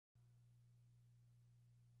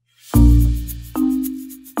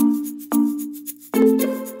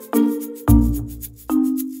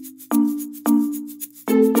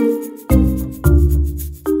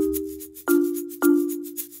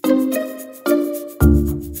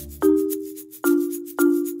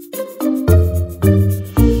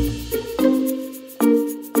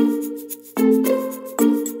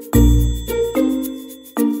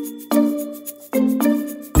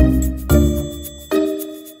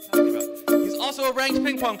also a ranked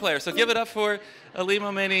ping pong player. So give it up for Ali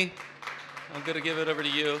Momeni. I'm going to give it over to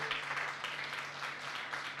you.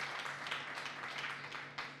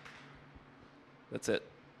 That's it.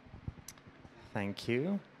 Thank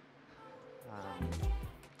you.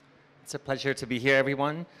 It's a pleasure to be here,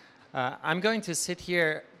 everyone. I'm going to sit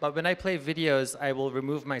here, but when I play videos, I will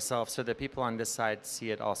remove myself so that people on this side see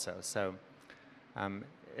it also. So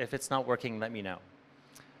if it's not working, let me know.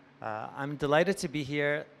 I'm delighted to be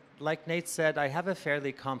here. Like Nate said, I have a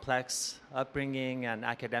fairly complex upbringing and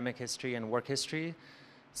academic history and work history.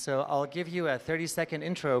 So I'll give you a 30-second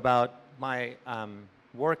intro about my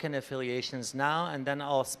work and affiliations now, and then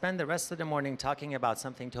I'll spend the rest of the morning talking about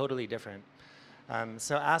something totally different.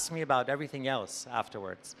 So ask me about everything else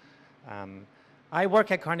afterwards. I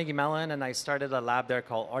work at Carnegie Mellon, and I started a lab there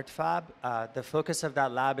called ArtFab. The focus of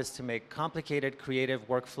that lab is to make complicated creative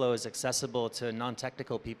workflows accessible to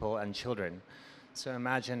non-technical people and children. So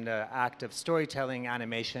imagine the act of storytelling,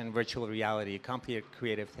 animation, virtual reality, complicated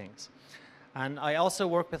creative things. And I also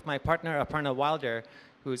work with my partner, Aparna Wilder,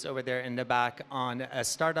 who's over there in the back, on a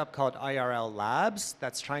startup called IRL Labs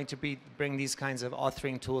that's trying to bring these kinds of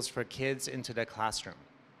authoring tools for kids into the classroom.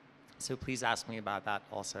 So please ask me about that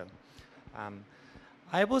also.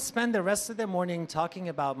 I will spend the rest of the morning talking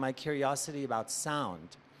about my curiosity about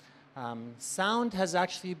sound. Sound has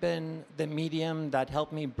actually been the medium that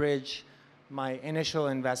helped me bridge my initial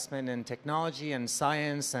investment in technology and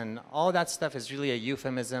science, and all that stuff is really a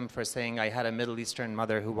euphemism for saying I had a Middle Eastern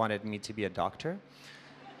mother who wanted me to be a doctor.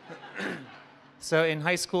 So in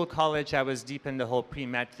high school, college, I was deep in the whole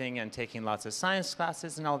pre-med thing and taking lots of science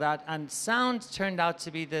classes and all that, and sound turned out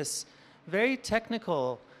to be this very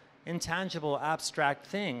technical, intangible, abstract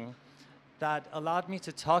thing that allowed me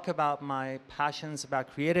to talk about my passions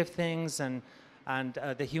about creative things and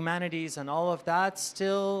the humanities and all of that,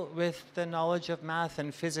 still with the knowledge of math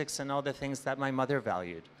and physics and all the things that my mother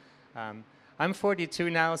valued. I'm 42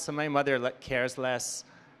 now, so my mother cares less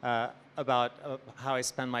about how I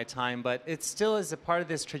spend my time, but it still is a part of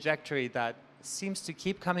this trajectory that seems to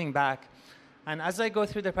keep coming back. And as I go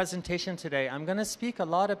through the presentation today, I'm going to speak a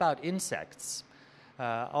lot about insects.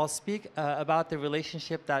 I'll speak about the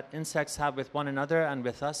relationship that insects have with one another and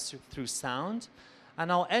with us through sound.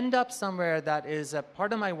 And I'll end up somewhere that is a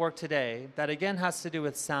part of my work today that again has to do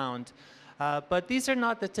with sound. But these are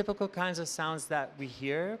not the typical kinds of sounds that we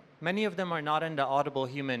hear. Many of them are not in the audible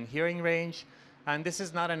human hearing range. And this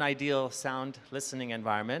is not an ideal sound listening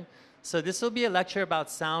environment. So this will be a lecture about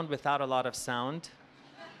sound without a lot of sound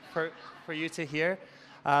for you to hear.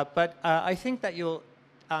 But I think that you'll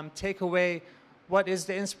take away what is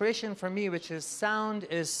the inspiration for me, which is sound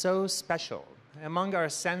is so special. Among our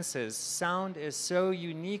senses, sound is so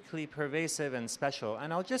uniquely pervasive and special.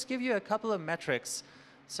 And I'll just give you a couple of metrics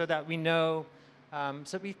so that we know,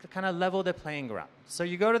 so we kind of level the playing ground. So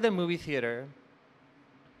you go to the movie theater,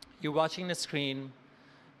 you're watching the screen,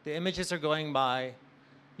 the images are going by,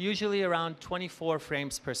 usually around 24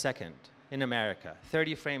 frames per second in America,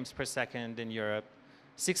 30 frames per second in Europe,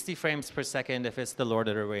 60 frames per second if it's the Lord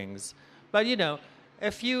of the Rings. But you know,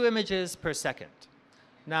 a few images per second.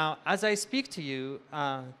 Now, as I speak to you,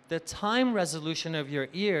 the time resolution of your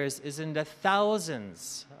ears is in the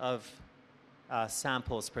thousands of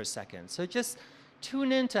samples per second. So just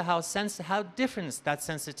tune into how different that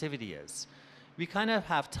sensitivity is. We kind of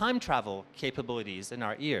have time travel capabilities in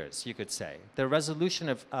our ears, you could say, the resolution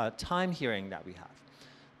of time hearing that we have.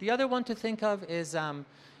 The other one to think of is,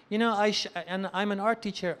 you know, and I'm an art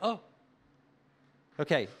teacher. Oh,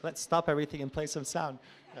 okay, let's stop everything and play some sound.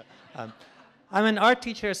 I'm an art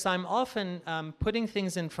teacher, so I'm often putting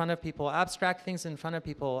things in front of people, abstract things in front of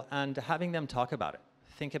people, and having them talk about it.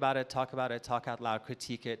 Think about it, talk out loud,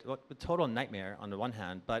 critique it. A total nightmare on the one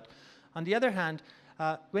hand, but on the other hand,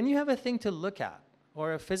 when you have a thing to look at,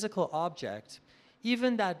 or a physical object,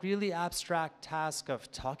 even that really abstract task of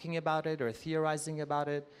talking about it or theorizing about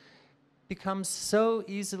it becomes so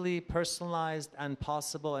easily personalized and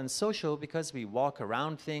possible and social because we walk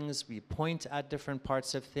around things, we point at different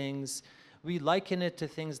parts of things, we liken it to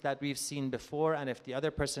things that we've seen before, and if the other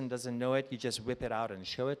person doesn't know it, you just whip it out and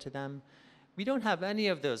show it to them. We don't have any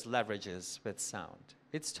of those leverages with sound.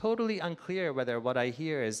 It's totally unclear whether what I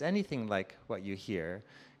hear is anything like what you hear,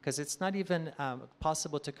 because it's not even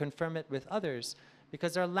possible to confirm it with others,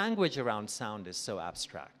 because our language around sound is so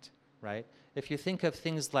abstract, right? If you think of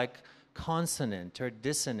things like consonant or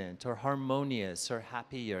dissonant or harmonious or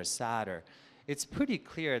happy or sad, it's pretty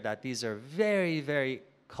clear that these are very, very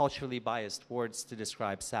culturally biased words to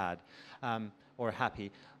describe sad or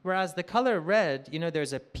happy. Whereas the color red, you know,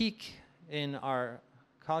 there's a peak in our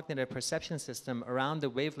cognitive perception system around the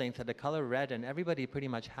wavelength of the color red, and everybody pretty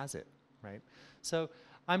much has it, right? So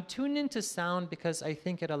I'm tuned into sound because I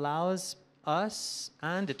think it allows us,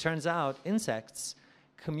 and it turns out insects,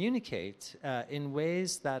 communicate in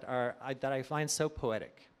ways that I find so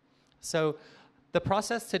poetic. So the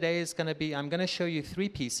process today is going to be, I'm going to show you three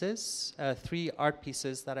pieces, three art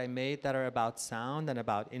pieces that I made that are about sound and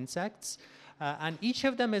about insects. And each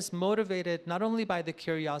of them is motivated not only by the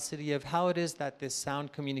curiosity of how it is that this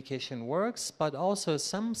sound communication works, but also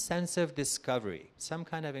some sense of discovery, some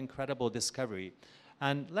kind of incredible discovery.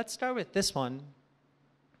 And let's start with this one.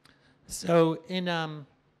 So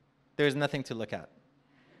there's nothing to look at.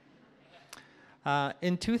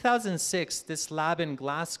 In 2006, this lab in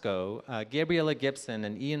Glasgow, Gabriella Gibson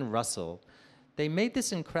and Ian Russell, they made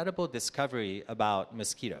this incredible discovery about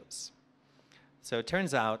mosquitoes. So it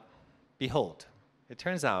turns out, behold, it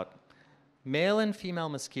turns out male and female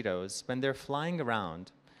mosquitoes, when they're flying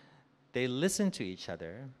around, they listen to each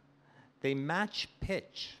other, they match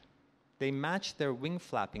pitch, they match their wing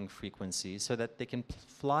flapping frequency so that they can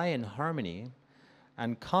fly in harmony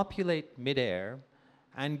and copulate midair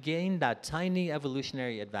and gain that tiny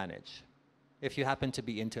evolutionary advantage, if you happen to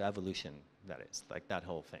be into evolution, that is, like that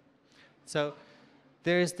whole thing. So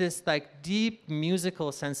there's this like deep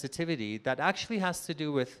musical sensitivity that actually has to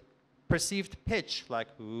do with perceived pitch, like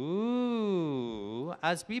ooh,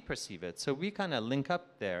 as we perceive it. So we kind of link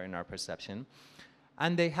up there in our perception.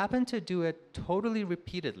 And they happen to do it totally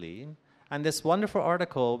repeatedly. And this wonderful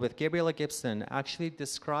article with Gabriella Gibson actually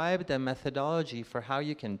described a methodology for how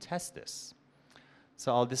you can test this.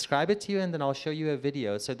 So I'll describe it to you, and then I'll show you a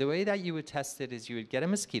video. So the way that you would test it is you would get a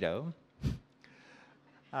mosquito.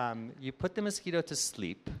 You put the mosquito to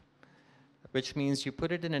sleep, which means you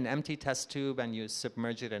put it in an empty test tube and you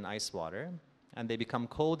submerge it in ice water, and they become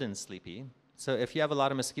cold and sleepy. So if you have a lot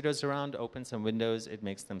of mosquitoes around, open some windows, it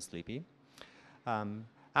makes them sleepy.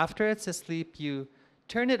 After it's asleep, you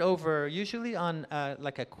turn it over, usually on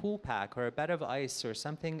like a cool pack or a bed of ice or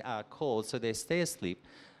something cold, so they stay asleep.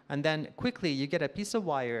 And then quickly, you get a piece of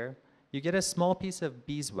wire, you get a small piece of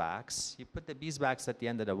beeswax, you put the beeswax at the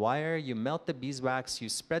end of the wire, you melt the beeswax, you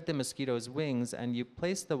spread the mosquito's wings, and you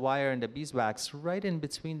place the wire and the beeswax right in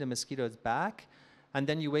between the mosquito's back, and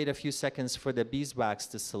then you wait a few seconds for the beeswax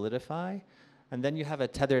to solidify, and then you have a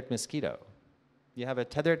tethered mosquito. You have a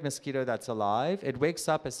tethered mosquito that's alive. It wakes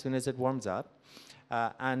up as soon as it warms up,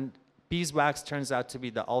 and beeswax turns out to be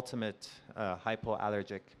the ultimate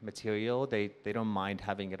hypoallergic material. They don't mind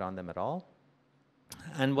having it on them at all.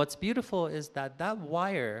 And what's beautiful is that that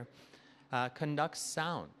wire conducts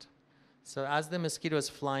sound. So as the mosquito is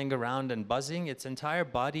flying around and buzzing, its entire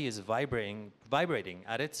body is vibrating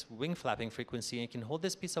at its wing flapping frequency. And you can hold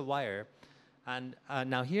this piece of wire. And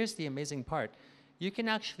now here's the amazing part. You can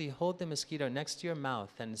actually hold the mosquito next to your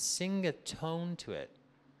mouth and sing a tone to it,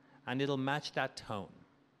 and it'll match that tone.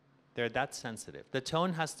 They're that sensitive. The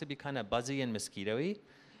tone has to be kind of buzzy and mosquito-y.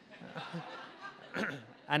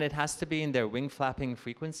 And it has to be in their wing flapping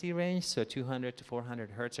frequency range, so 200 to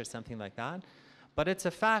 400 hertz or something like that. But it's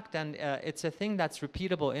a fact, and it's a thing that's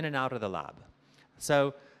repeatable in and out of the lab.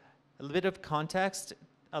 So a bit of context,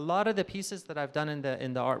 a lot of the pieces that I've done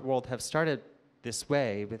in the art world have started this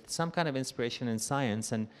way, with some kind of inspiration in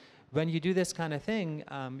science. And when you do this kind of thing,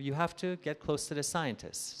 you have to get close to the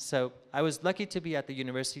scientists. So I was lucky to be at the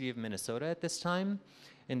University of Minnesota at this time,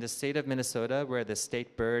 in the state of Minnesota, where the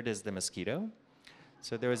state bird is the mosquito.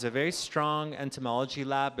 So there was a very strong entomology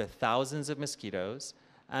lab with thousands of mosquitoes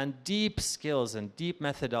and deep skills and deep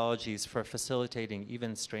methodologies for facilitating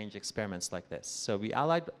even strange experiments like this. So we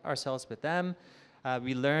allied ourselves with them.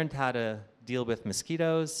 We learned how to deal with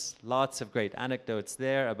mosquitoes. Lots of great anecdotes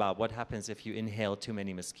there about what happens if you inhale too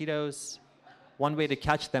many mosquitoes. One way to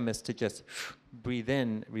catch them is to just breathe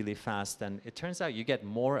in really fast, and it turns out you get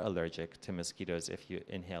more allergic to mosquitoes if you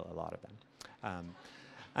inhale a lot of them.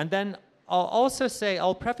 And then I'll also say,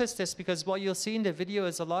 I'll preface this because what you'll see in the video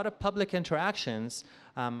is a lot of public interactions.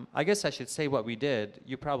 I guess I should say what we did.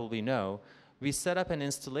 You probably know. We set up an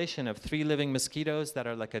installation of 3 living mosquitoes that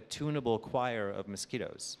are like a tunable choir of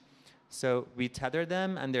mosquitoes. So we tether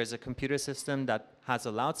them, and there's a computer system that has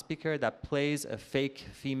a loudspeaker that plays a fake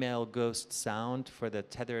female ghost sound for the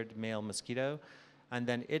tethered male mosquito, and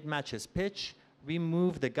then it matches pitch. We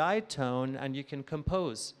move the guide tone, and you can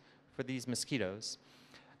compose for these mosquitoes.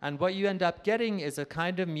 And what you end up getting is a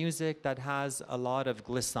kind of music that has a lot of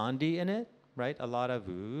glissandi in it, right? A lot of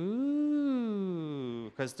ooh,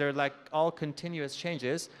 because they're like all continuous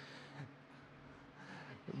changes,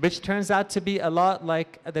 which turns out to be a lot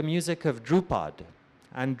like the music of Drupad.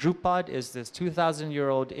 And Drupad is this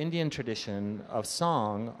 2,000-year-old Indian tradition of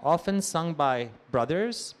song, often sung by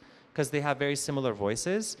brothers, because they have very similar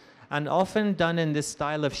voices. and often done in this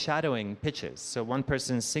style of shadowing pitches. So one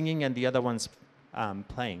person's singing and the other one's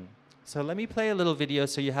playing. So let me play a little video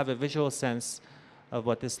so you have a visual sense of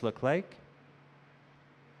what this looked like.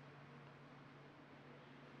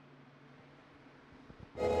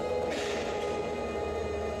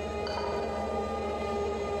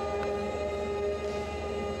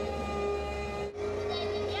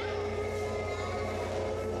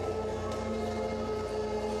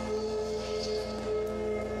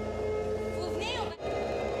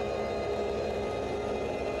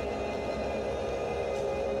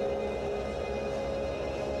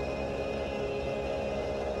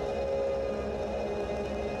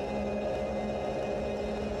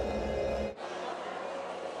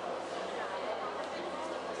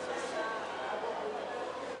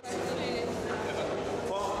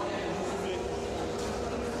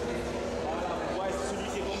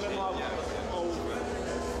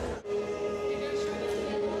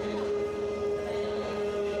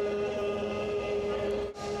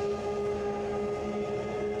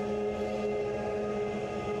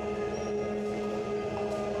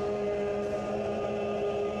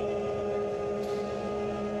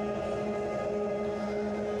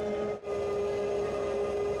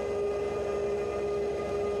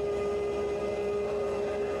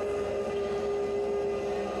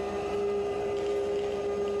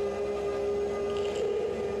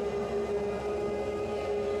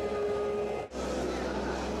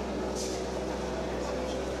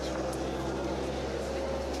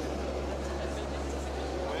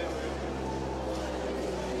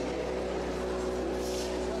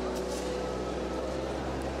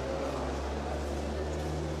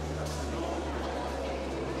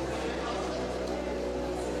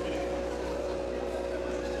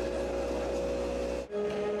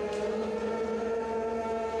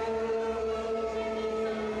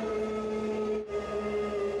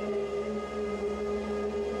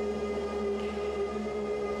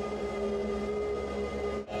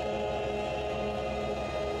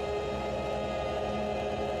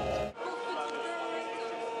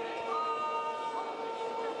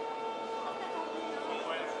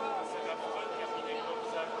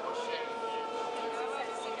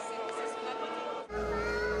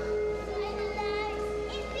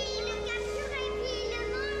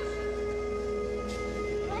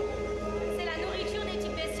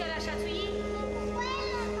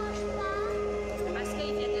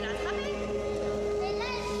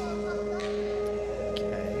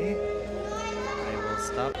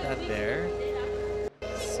 Stop that there.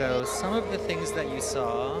 So some of the things that you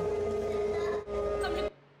saw.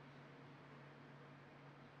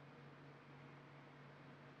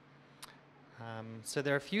 So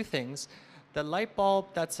there are a few things. The light bulb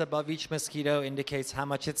that's above each mosquito indicates how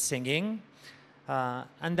much it's singing.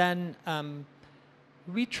 And then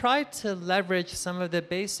we tried to leverage some of the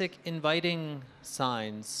basic inviting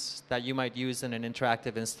signs that you might use in an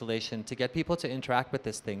interactive installation to get people to interact with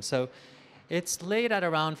this thing. So it's laid at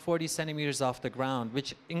around 40 centimeters off the ground,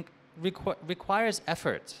 which requires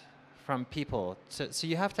effort from people. So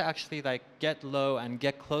you have to actually like get low and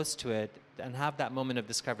get close to it and have that moment of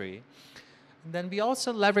discovery. And then we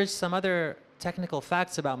also leverage some other technical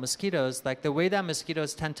facts about mosquitoes, like the way that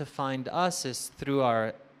mosquitoes tend to find us is through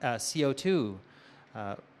our CO2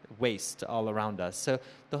 waste all around us. So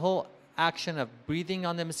the whole action of breathing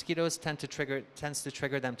on the mosquitoes tends to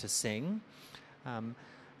trigger them to sing.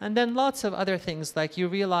 And then lots of other things, like you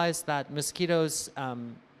realize that mosquitoes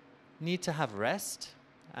need to have rest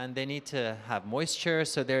and they need to have moisture.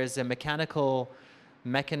 So there is a mechanical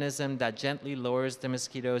mechanism that gently lowers the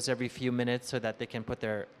mosquitoes every few minutes so that they can put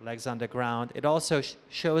their legs on the ground. It also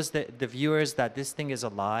shows the viewers that this thing is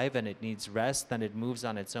alive and it needs rest and it moves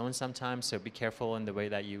on its own sometimes, so be careful in the way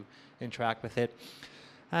that you interact with it.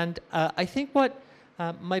 And I think what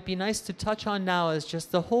might be nice to touch on now is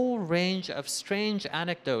just the whole range of strange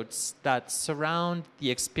anecdotes that surround the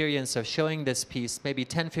experience of showing this piece maybe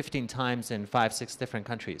 10, 15 times in 5, 6 different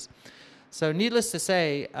countries. So needless to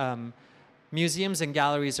say, museums and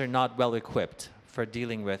galleries are not well equipped for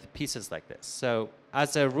dealing with pieces like this. So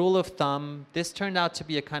as a rule of thumb, this turned out to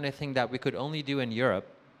be a kind of thing that we could only do in Europe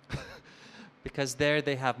because there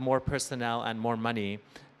they have more personnel and more money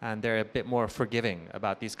and they're a bit more forgiving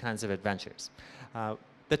about these kinds of adventures.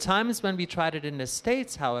 The times when we tried it in the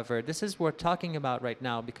States, however, this is worth talking about right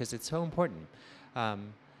now because it's so important.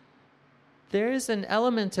 There is an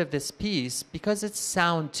element of this piece, because it's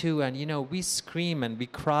sound too, and you know, we scream and we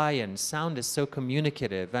cry and sound is so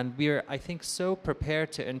communicative, and we're, I think, so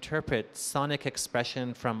prepared to interpret sonic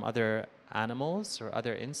expression from other animals or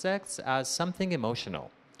other insects as something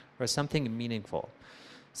emotional or something meaningful.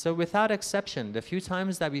 So without exception, the few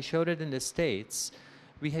times that we showed it in the States,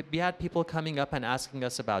 we had people coming up and asking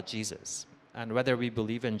us about Jesus and whether we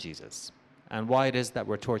believe in Jesus and why it is that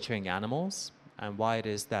we're torturing animals and why it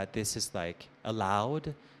is that this is like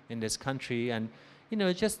allowed in this country. And, you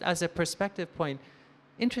know, just as a perspective point,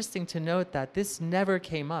 interesting to note that this never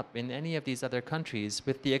came up in any of these other countries,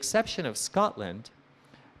 with the exception of Scotland,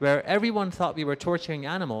 where everyone thought we were torturing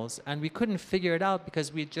animals, and we couldn't figure it out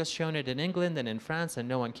because we'd just shown it in England and in France and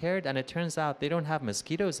no one cared. And it turns out they don't have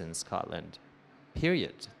mosquitoes in Scotland,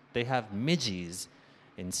 period. They have midges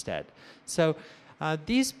instead. So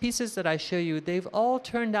these pieces that I show you, they've all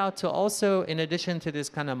turned out to also, in addition to this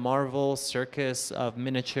kind of Marvel circus of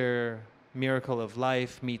miniature miracle of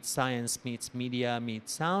life meets science meets media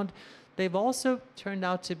meets sound, they've also turned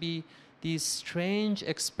out to be these strange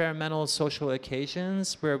experimental social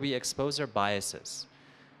occasions where we expose our biases,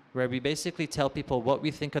 where we basically tell people what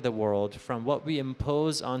we think of the world from what we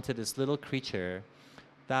impose onto this little creature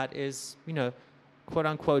that is, you know, quote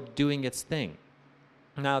unquote, doing its thing.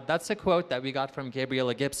 Now, that's a quote that we got from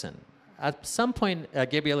Gabriela Gibson. At some point,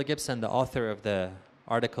 Gabriela Gibson, the author of the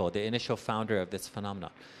article, the initial founder of this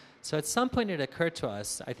phenomenon. So at some point it occurred to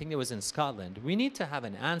us, I think it was in Scotland, we need to have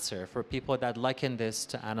an answer for people that liken this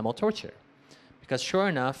to animal torture. Because sure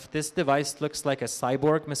enough, this device looks like a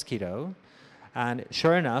cyborg mosquito, and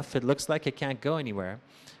sure enough, it looks like it can't go anywhere.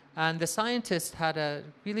 And the scientist had a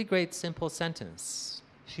really great simple sentence.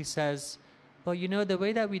 She says, well, you know, the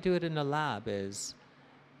way that we do it in the lab is,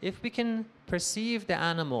 if we can perceive the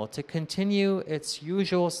animal to continue its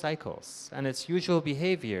usual cycles and its usual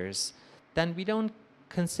behaviors, then we don't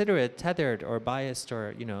consider it tethered or biased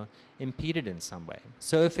or, you know, impeded in some way.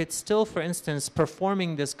 So if it's still, for instance,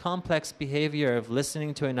 performing this complex behavior of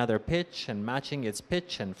listening to another pitch and matching its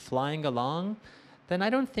pitch and flying along, then I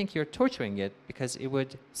don't think you're torturing it, because it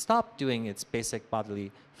would stop doing its basic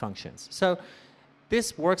bodily functions. So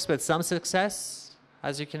this works with some success,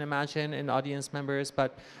 as you can imagine, in audience members,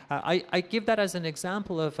 but I give that as an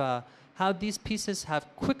example of how these pieces have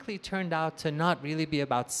quickly turned out to not really be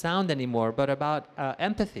about sound anymore, but about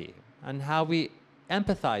empathy, and how we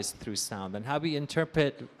empathize through sound, and how we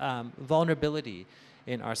interpret vulnerability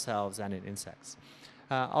in ourselves and in insects.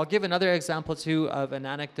 I'll give another example, too, of an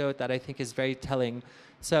anecdote that I think is very telling.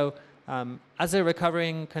 So as a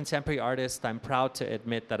recovering contemporary artist, I'm proud to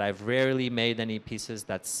admit that I've rarely made any pieces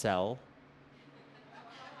that sell.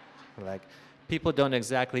 Like, people don't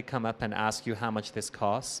exactly come up and ask you how much this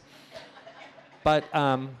costs. But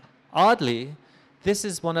oddly, this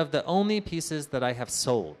is one of the only pieces that I have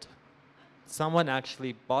sold. Someone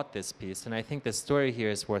actually bought this piece, and I think the story here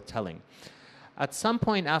is worth telling. At some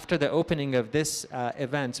point after the opening of this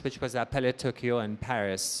event, which was at Palais Tokyo in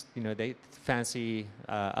Paris, you know, they fancy,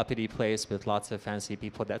 uppity place with lots of fancy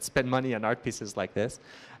people that spend money on art pieces like this.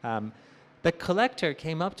 The collector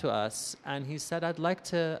came up to us and he said, I'd like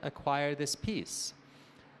to acquire this piece.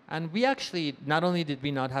 And we actually, not only did we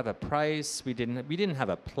not have a price, we didn't have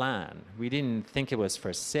a plan. We didn't think it was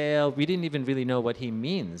for sale. We didn't even really know what he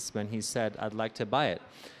means when he said, I'd like to buy it.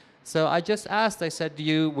 So I just asked, I said,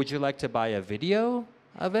 would you like to buy a video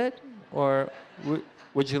of it? Or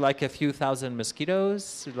would you like a few thousand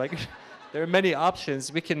mosquitoes? Like, there are many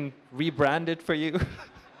options. We can rebrand it for you.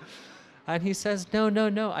 And he says,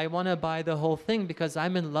 no, I want to buy the whole thing because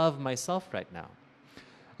I'm in love myself right now.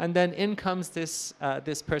 And then in comes this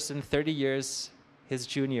person, 30 years his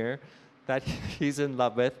junior, that he's in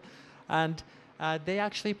love with. And they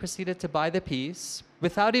actually proceeded to buy the piece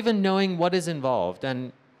without even knowing what is involved.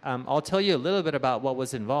 And I'll tell you a little bit about what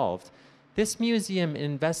was involved. This museum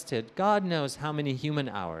invested God knows how many human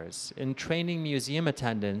hours in training museum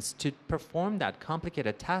attendants to perform that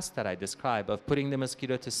complicated task that I described of putting the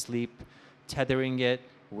mosquito to sleep, tethering it,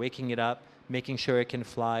 waking it up, making sure it can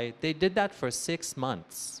fly. They did that for 6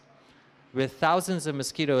 months with thousands of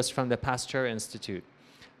mosquitoes from the Pasteur Institute.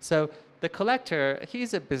 So the collector,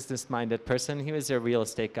 he's a business-minded person. He was a real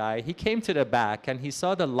estate guy. He came to the back and he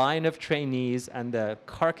saw the line of trainees and the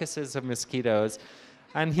carcasses of mosquitoes.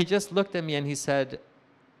 And he just looked at me and he said,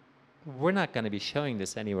 we're not going to be showing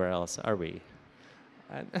this anywhere else, are we?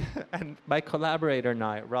 And my collaborator and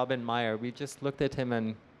I, Robin Meyer, we just looked at him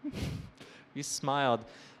and we smiled.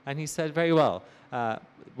 And he said, very well,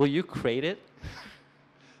 will you crate it?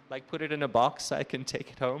 Like, put it in a box so I can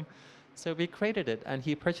take it home? So we created it and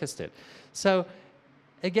he purchased it. So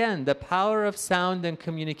again, the power of sound and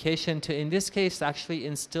communication to, in this case, actually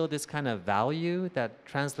instill this kind of value that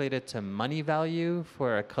translated to money value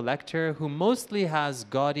for a collector who mostly has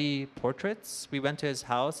gaudy portraits. We went to his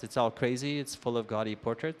house. It's all crazy. It's full of gaudy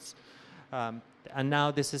portraits. And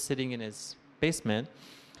now this is sitting in his basement.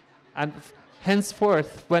 And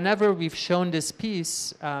henceforth, whenever we've shown this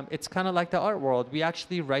piece, it's kind of like the art world. We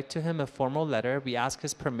actually write to him a formal letter. We ask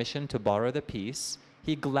his permission to borrow the piece.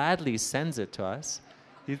 He gladly sends it to us.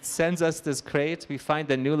 He sends us this crate. We find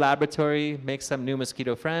a new laboratory, make some new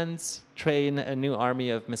mosquito friends, train a new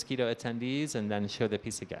army of mosquito attendees, and then show the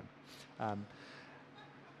piece again.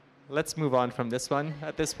 Let's move on from this one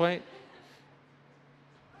at this point.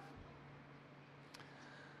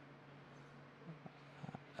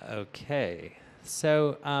 Okay,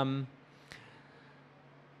 so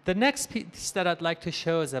the next piece that I'd like to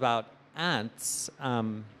show is about ants.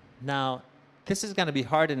 Now, this is going to be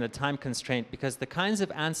hard in a time constraint because the kinds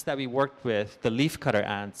of ants that we worked with, the leafcutter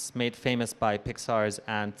ants, made famous by Pixar's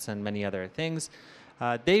Ants and many other things,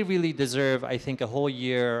 they really deserve, I think, a whole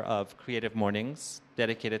year of Creative Mornings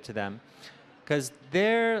dedicated to them because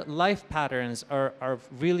their life patterns are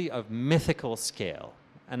really of mythical scale.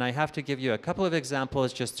 And I have to give you a couple of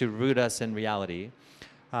examples just to root us in reality.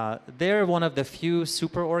 They're one of the few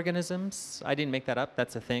superorganisms. I didn't make that up,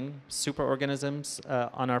 that's a thing. Superorganisms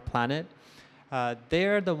on our planet.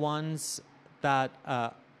 They're the ones that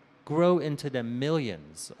grow into the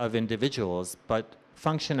millions of individuals, but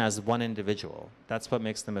function as one individual. That's what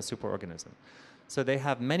makes them a superorganism. So they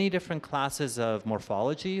have many different classes of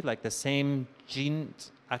morphology, like the same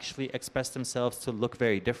genes actually express themselves to look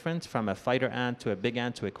very different, from a fighter ant to a big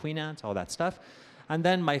ant to a queen ant, all that stuff. And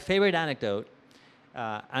then my favorite anecdote,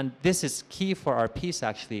 and this is key for our piece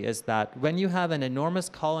actually, is that when you have an enormous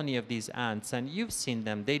colony of these ants, and you've seen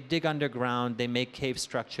them, they dig underground, they make cave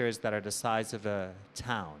structures that are the size of a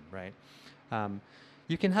town, right?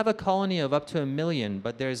 You can have a colony of up to 1 million,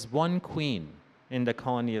 but there's one queen in the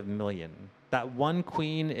colony of 1 million. That one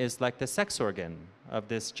queen is like the sex organ of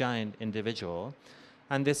this giant individual.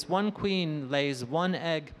 And this one queen lays 1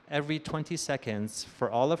 egg every 20 seconds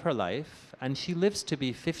for all of her life, and she lives to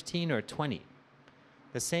be 15 or 20.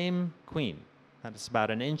 The same queen, that's about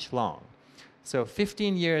 1 inch long. So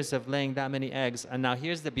 15 years of laying that many eggs, and now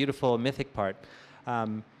here's the beautiful mythic part.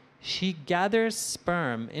 She gathers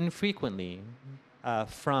sperm infrequently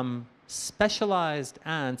from specialized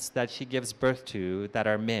ants that she gives birth to that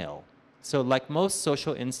are male. So like most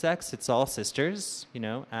social insects, it's all sisters, you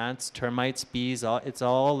know, ants, termites, bees, it's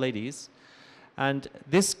all ladies. And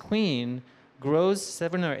this queen grows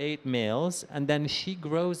 7 or 8 males, and then she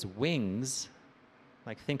grows wings.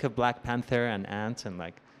 Like think of Black Panther and ant, and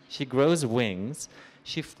like she grows wings.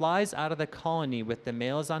 She flies out of the colony with the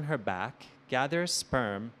males on her back, gathers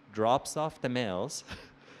sperm, drops off the males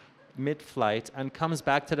mid-flight, and comes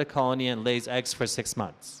back to the colony and lays eggs for 6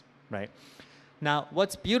 months, right? Now,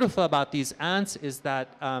 what's beautiful about these ants is that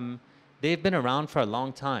they've been around for a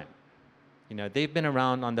long time. You know, they've been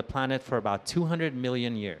around on the planet for about 200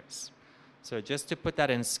 million years. So just to put that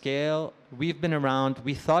in scale, we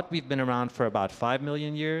thought we've been around for about 5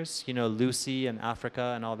 million years, you know, Lucy and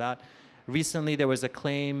Africa and all that. Recently, there was a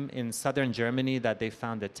claim in southern Germany that they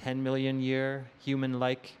found a 10 million year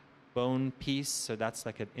human-like bone piece, so that's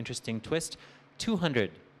like an interesting twist. 200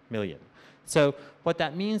 million. So what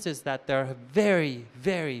that means is that they're very,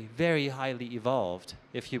 very, very highly evolved,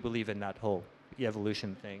 if you believe in that whole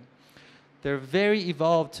evolution thing. They're very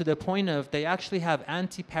evolved to the point of they actually have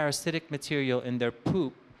anti-parasitic material in their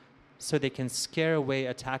poop so they can scare away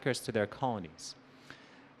attackers to their colonies.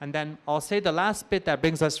 And then I'll say the last bit that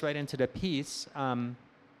brings us right into the piece.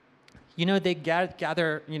 You know, they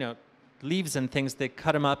gather, you know, leaves and things, they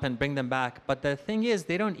cut them up and bring them back. But the thing is,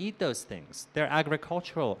 they don't eat those things. They're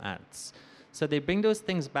agricultural ants. So they bring those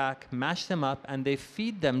things back, mash them up, and they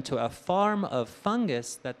feed them to a farm of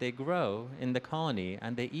fungus that they grow in the colony,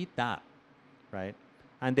 and they eat that, right?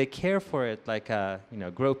 And they care for it like, you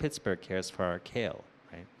know, Grow Pittsburgh cares for our kale,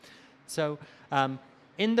 right? So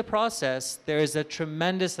in the process, there is a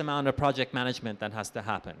tremendous amount of project management that has to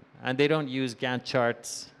happen. And they don't use Gantt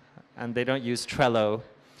charts, and they don't use Trello.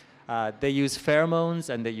 They use pheromones,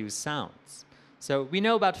 and they use sounds. So we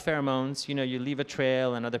know about pheromones, you know, you leave a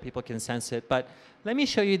trail and other people can sense it. But let me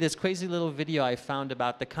show you this crazy little video I found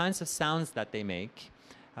about the kinds of sounds that they make.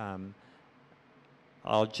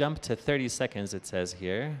 I'll jump to 30 seconds, it says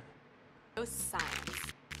here. Science.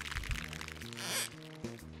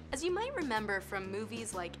 As you might remember from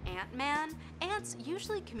movies like Ant-Man, ants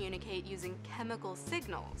usually communicate using chemical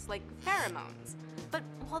signals, like pheromones. But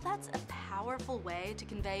while that's a powerful way to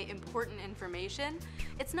convey important information,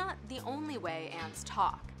 it's not the only way ants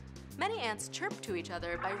talk. Many ants chirp to each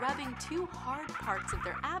other by rubbing 2 hard parts of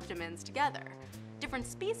their abdomens together. Different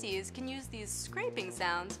species can use these scraping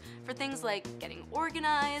sounds for things like getting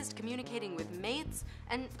organized, communicating with mates,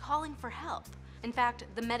 and calling for help. In fact,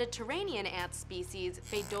 the Mediterranean ant species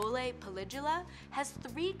Phaedole polygula has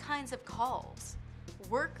 3 kinds of calls: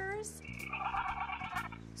 workers,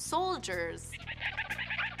 soldiers,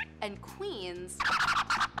 and queens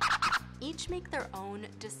each make their own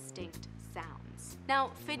distinct sounds.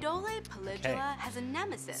 Now, Phaedole polygula has a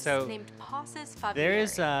nemesis named Paucis favieri. There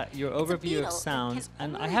is your It's a overview of beetle sounds, that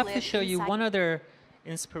can and I only have to live show you inside- one other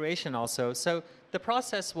inspiration also. So the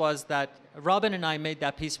process was that Robin and I made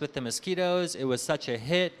that piece with the mosquitoes. It was such a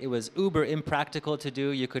hit. It was uber impractical to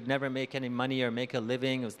do. You could never make any money or make a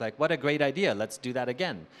living. It was like, what a great idea. Let's do that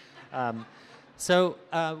again. So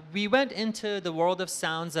we went into the world of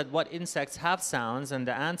sounds, at what insects have sounds, and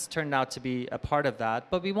the ants turned out to be a part of that.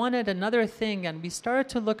 But we wanted another thing, and we started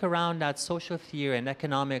to look around at social theory and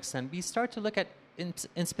economics, and we started to look at,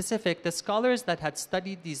 in specific, the scholars that had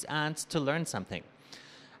studied these ants to learn something.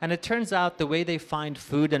 And it turns out the way they find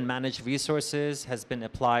food and manage resources has been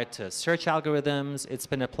applied to search algorithms. It's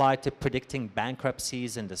been applied to predicting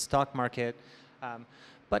bankruptcies in the stock market.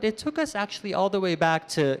 But it took us actually all the way back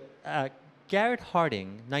to Garrett Harding,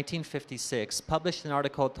 1956, published an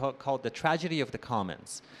article called The Tragedy of the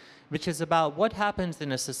Commons, which is about what happens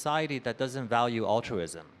in a society that doesn't value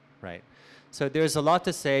altruism, right? So there's a lot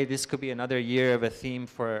to say. This could be another year of a theme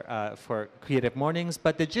for Creative Mornings,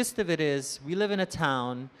 but the gist of it is we live in a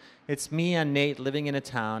town. It's me and Nate living in a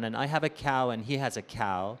town, and I have a cow and he has a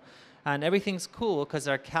cow, and everything's cool because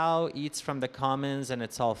our cow eats from the commons and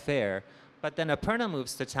it's all fair. But then Aparna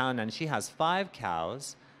moves to town and she has 5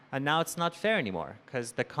 cows, and now it's not fair anymore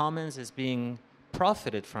because the commons is being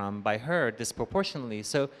profited from by her disproportionately.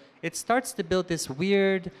 So it starts to build this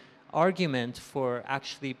weird argument for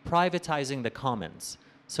actually privatizing the commons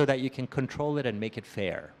so that you can control it and make it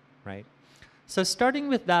fair, right? So starting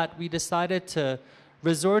with that, we decided to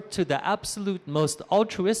resort to the absolute most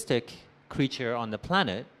altruistic creature on the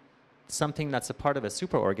planet, something that's a part of a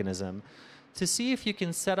superorganism, to see if you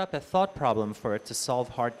can set up a thought problem for it to solve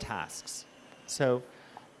hard tasks. So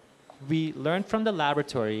we learned from the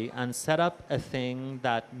laboratory and set up a thing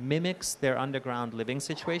that mimics their underground living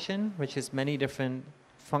situation, which is many different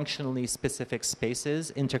functionally specific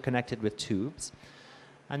spaces interconnected with tubes.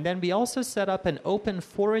 And then we also set up an open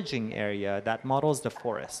foraging area that models the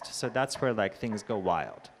forest. So that's where like things go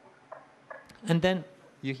wild. And then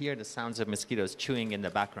you hear the sounds of mosquitoes chewing in the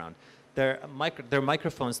background. There are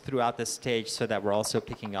microphones throughout the stage so that we're also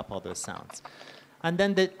picking up all those sounds. And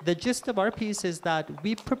then the gist of our piece is that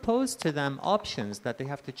we propose to them options that they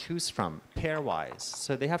have to choose from, pairwise.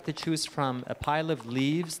 So they have to choose from a pile of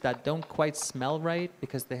leaves that don't quite smell right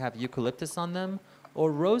because they have eucalyptus on them,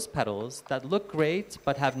 or rose petals that look great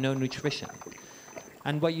but have no nutrition.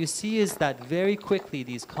 And what you see is that very quickly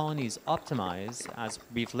these colonies optimize, as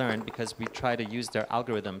we've learned because we try to use their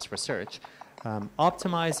algorithms for search,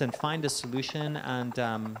 optimize and find a solution.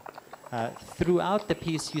 And throughout the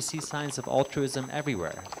piece, you see signs of altruism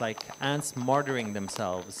everywhere, like ants martyring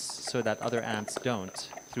themselves so that other ants don't,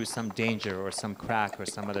 through some danger or some crack or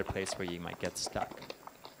some other place where you might get stuck.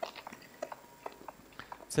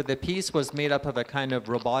 So the piece was made up of a kind of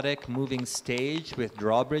robotic moving stage with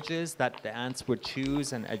drawbridges that the ants would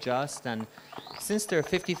choose and adjust. And since there are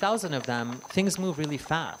 50,000 of them, things move really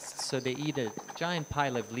fast. So they eat a giant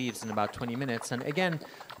pile of leaves in about 20 minutes. And again,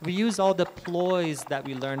 we use all the ploys that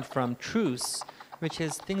we learned from truce, which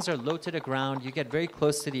is things are low to the ground. You get very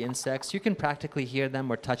close to the insects. You can practically hear them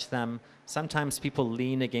or touch them. Sometimes people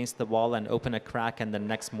lean against the wall and open a crack, and the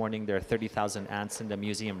next morning there are 30,000 ants in the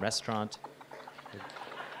museum restaurant.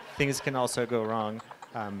 Things can also go wrong.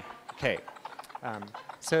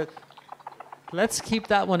 So let's keep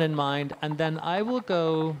that one in mind, and then I will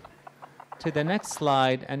go to the next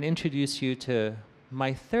slide and introduce you to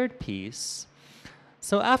my third piece.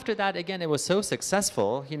 So after that, again, it was so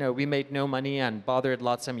successful. You know, we made no money and bothered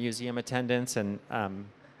lots of museum attendants and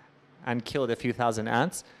killed a few thousand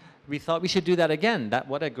ants. We thought we should do that again.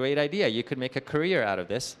 What a great idea. You could make a career out of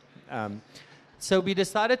this. So we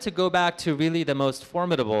decided to go back to really the most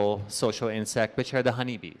formidable social insect, which are the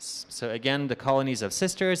honeybees. So again, the colonies of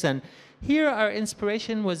sisters. And here our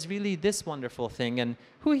inspiration was really this wonderful thing. And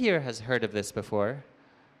who here has heard of this before?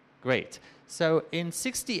 Great. So in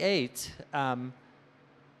 '68,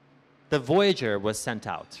 the Voyager was sent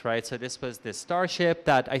out, right? So this was this starship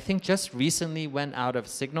that I think just recently went out of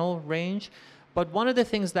signal range. But one of the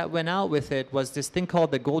things that went out with it was this thing called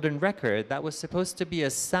the Golden Record that was supposed to be a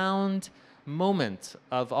sound moment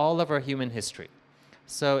of all of our human history.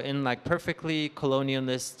 So in like perfectly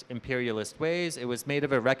colonialist, imperialist ways, it was made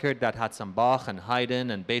of a record that had some Bach and Haydn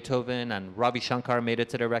and Beethoven, and Ravi Shankar made it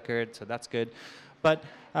to the record, so that's good. But,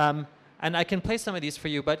 and I can play some of these for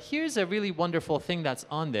you, but here's a really wonderful thing that's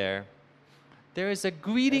on there. There is a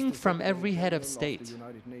greeting from every head of Secretary state. General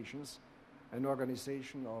of the United Nations, an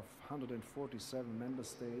organization of 147 member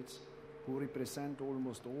states who represent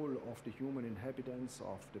almost all of the human inhabitants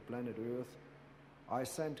of the planet Earth, I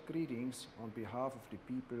send greetings on behalf of the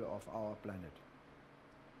people of our planet.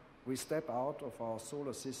 We step out of our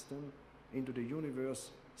solar system into the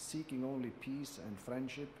universe seeking only peace and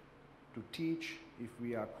friendship, to teach if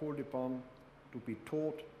we are called upon, to be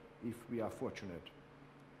taught if we are fortunate.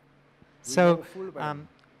 So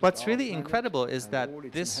what's really incredible is that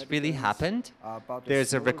this really happened.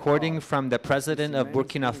 There's a recording from the president of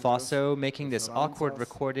Burkina Faso making this awkward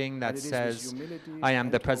recording that says, I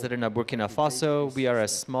am the president of Burkina Faso. We are a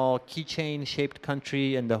small keychain-shaped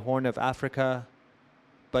country in the Horn of Africa.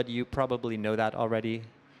 But you probably know that already,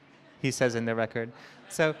 he says in the record.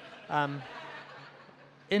 So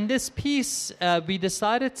in this piece, we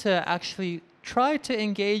decided to actually try to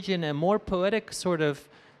engage in a more poetic sort of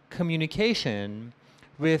communication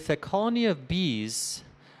with a colony of bees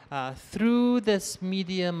through this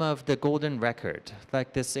medium of the golden record,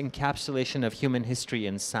 like this encapsulation of human history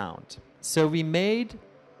in sound. So we made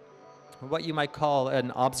what you might call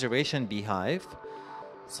an observation beehive.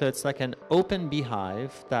 So it's like an open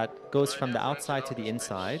beehive that goes from the outside to the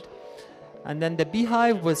inside. And then the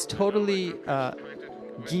beehive was totally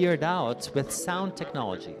geared out with sound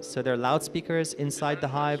technology. So there are loudspeakers inside the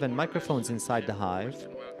hive and microphones inside the hive.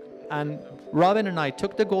 And Robin and I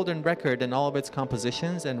took the golden record and all of its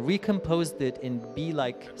compositions and recomposed it in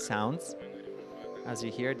bee-like sounds. As you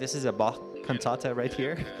hear, this is a Bach cantata right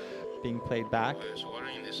here being played back.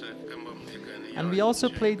 And we also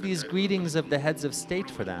played these greetings of the heads of state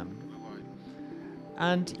for them.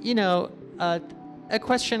 And, you know, a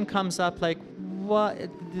question comes up like, what,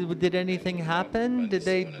 did anything happen? Did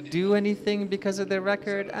they do anything because of the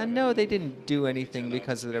record? And no, they didn't do anything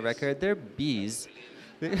because of the record. They're bees.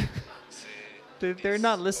 They're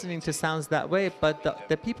not listening to sounds that way, but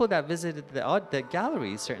the people that visited the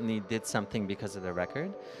gallery certainly did something because of the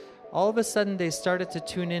record. All of a sudden, they started to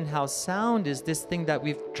tune in how sound is this thing that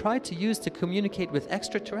we've tried to use to communicate with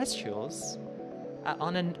extraterrestrials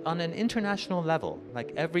on an international level.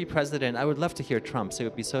 Like every president, I would love to hear Trump, so it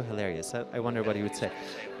would be so hilarious. I wonder what he would say.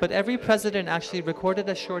 But every president actually recorded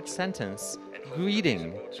a short sentence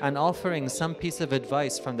greeting and offering some piece of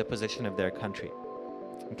advice from the position of their country.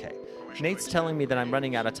 Okay. Nate's telling me that I'm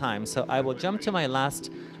running out of time, so I will jump to my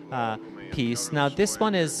last piece. Now, this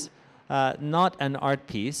one is not an art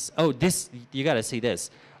piece. Oh, this, you got to see this.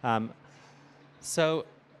 So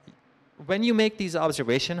when you make these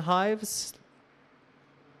observation hives,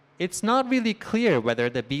 it's not really clear whether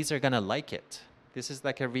the bees are going to like it. This is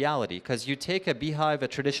like a reality, because you take a beehive, a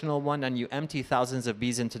traditional one, and you empty thousands of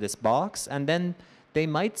bees into this box, and then they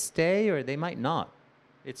might stay or they might not.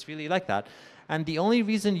 It's really like that. And the only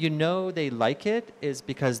reason you know they like it is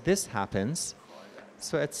because this happens.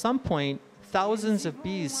 So at some point, thousands of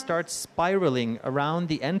bees start spiraling around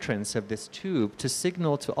the entrance of this tube to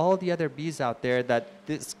signal to all the other bees out there that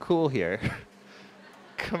it's cool here.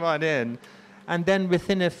 Come on in. And then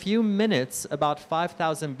within a few minutes, about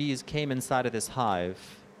 5,000 bees came inside of this hive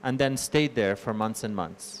and then stayed there for months and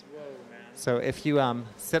months. Whoa, man. So if you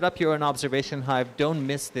set up your own observation hive, don't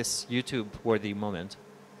miss this YouTube-worthy moment.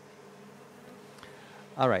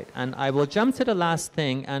 All right, and I will jump to the last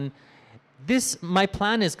thing. And this, my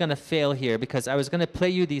plan is going to fail here because I was going to play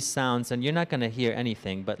you these sounds and you're not going to hear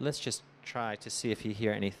anything, but let's just try to see if you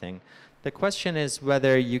hear anything. The question is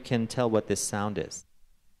whether you can tell what this sound is.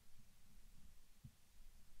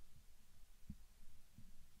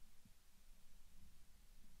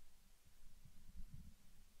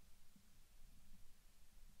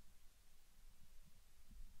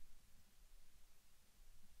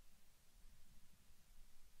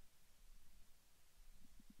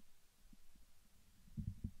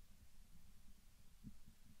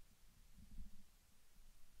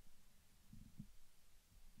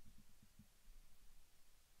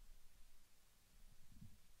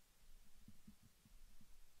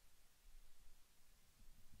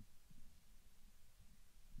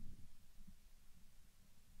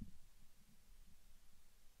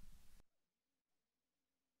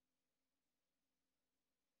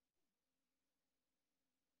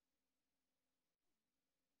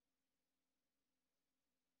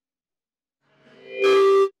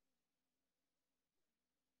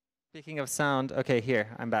 Speaking of sound, okay, here,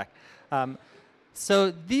 I'm back. So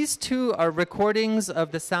these two are recordings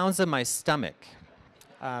of the sounds of my stomach.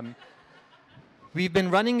 We've been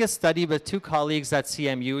running a study with two colleagues at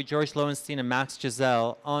CMU, George Lowenstein and Max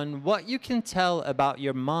Giselle, on what you can tell about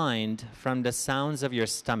your mind from the sounds of your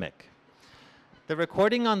stomach. The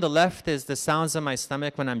recording on the left is the sounds of my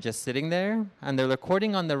stomach when I'm just sitting there, and the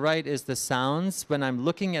recording on the right is the sounds when I'm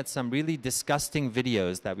looking at some really disgusting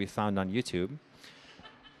videos that we found on YouTube.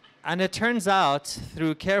 And it turns out,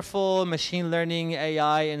 through careful machine learning,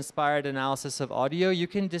 AI-inspired analysis of audio, you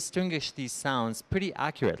can distinguish these sounds pretty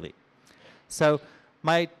accurately. So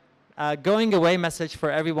my going away message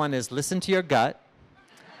for everyone is listen to your gut.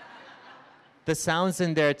 The sounds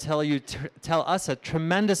in there tell us a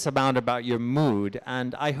tremendous amount about your mood,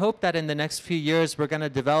 and I hope that in the next few years we're going to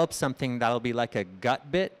develop something that'll be like a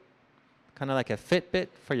gut bit, kind of like a Fitbit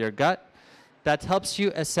for your gut, that helps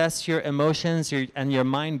you assess your emotions and your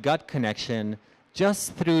mind-gut connection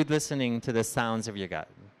just through listening to the sounds of your gut.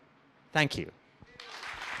 Thank you.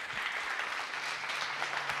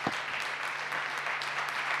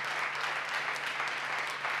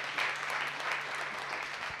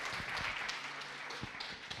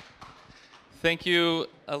 Thank you,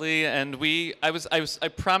 Ali. And I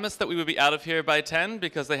promised that we would be out of here by 10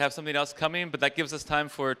 because they have something else coming, but that gives us time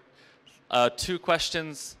for 2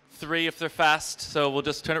 questions, 3 if they're fast. So we'll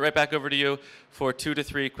just turn it right back over to you for 2 to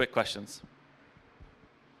 3 quick questions.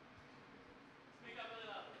 Speak up really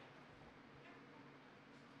loudly.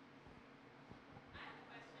 I have a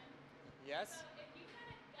question. Yes? So if you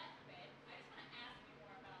had a gut fit, I just want to ask you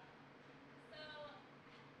more about it. So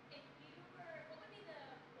if you were, what would be the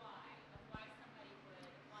why of why somebody would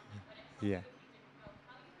want that? Would it help Yeah. you if you didn't know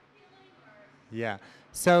how you were feeling, or? Yeah.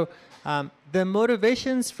 So the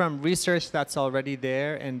motivations from research that's already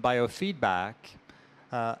there in biofeedback,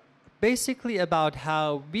 basically about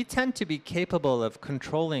how we tend to be capable of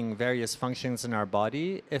controlling various functions in our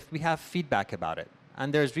body if we have feedback about it.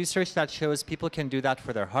 And there's research that shows people can do that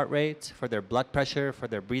for their heart rate, for their blood pressure, for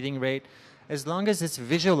their breathing rate, as long as it's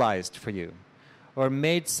visualized for you or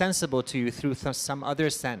made sensible to you through some other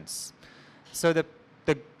sense. So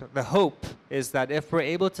the hope is that if we're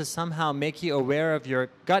able to somehow make you aware of your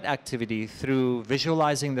gut activity through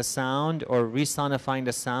visualizing the sound or resonifying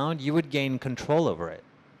the sound, you would gain control over it.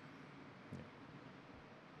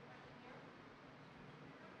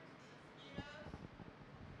 Is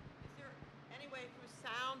there any way through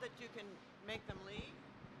sound that you can make them leave?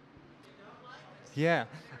 You don't like it? Yeah.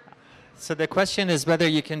 So the question is whether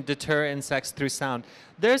you can deter insects through sound.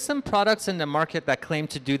 There's some products in the market that claim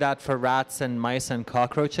to do that for rats and mice and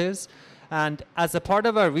cockroaches. And as a part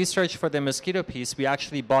of our research for the mosquito piece, we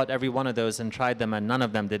actually bought every one of those and tried them, and none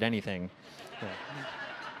of them did anything. Yeah.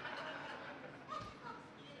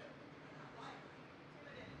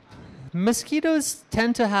 Mosquitoes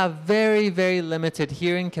tend to have very, very limited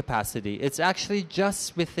hearing capacity. It's actually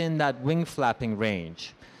just within that wing flapping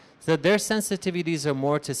range. So their sensitivities are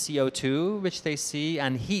more to CO2, which they see,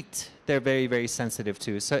 and heat they're very, very sensitive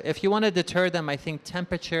to. So if you want to deter them, I think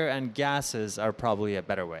temperature and gases are probably a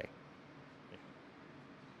better way.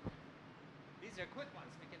 These are quick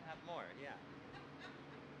ones. We can have more, yeah.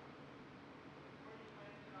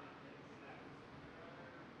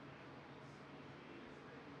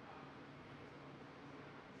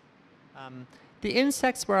 The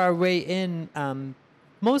insects were our way in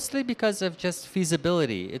mostly because of just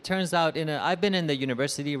feasibility. It turns out, I've been in the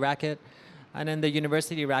university racket, and in the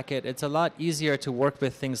university racket, it's a lot easier to work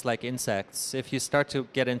with things like insects. If you start to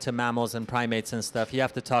get into mammals and primates and stuff, you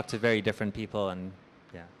have to talk to very different people, and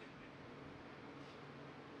yeah.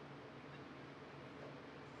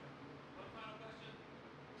 One final question.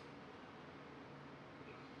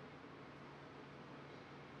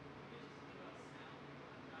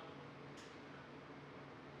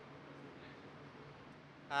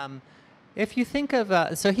 If you think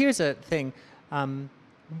of, so here's a thing.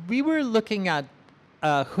 We were looking at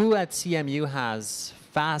who at CMU has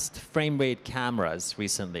fast frame rate cameras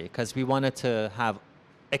recently because we wanted to have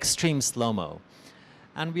extreme slow-mo.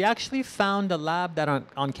 And we actually found a lab that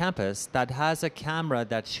on campus that has a camera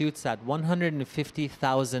that shoots at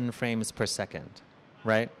 150,000 frames per second,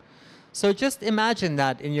 right? So just imagine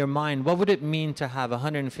that in your mind. What would it mean to have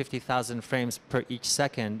 150,000 frames per each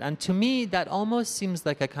second? And to me, that almost seems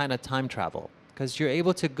like a kind of time travel, because you're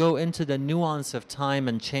able to go into the nuance of time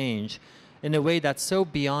and change in a way that's so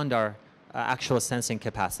beyond our actual sensing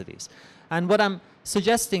capacities. And what I'm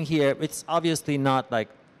suggesting here, it's obviously not like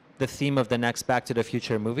the theme of the next Back to the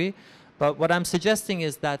Future movie, but what I'm suggesting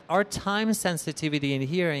is that our time sensitivity in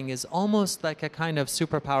hearing is almost like a kind of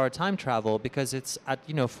superpower time travel, because it's at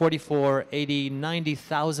 44, 80,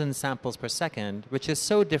 90,000 samples per second, which is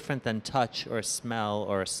so different than touch or smell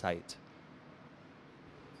or sight.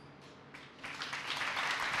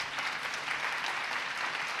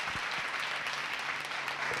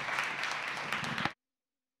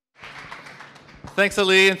 Thanks,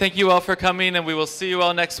 Ali, and thank you all for coming, and we will see you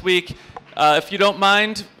all next week. If you don't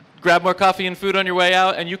mind, grab more coffee and food on your way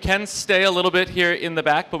out, and you can stay a little bit here in the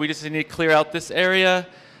back, but we just need to clear out this area.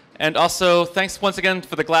 And also, thanks once again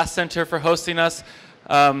for the Glass Center for hosting us.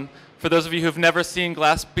 For those of you who've never seen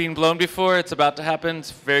glass being blown before, it's about to happen. It's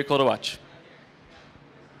very cool to watch.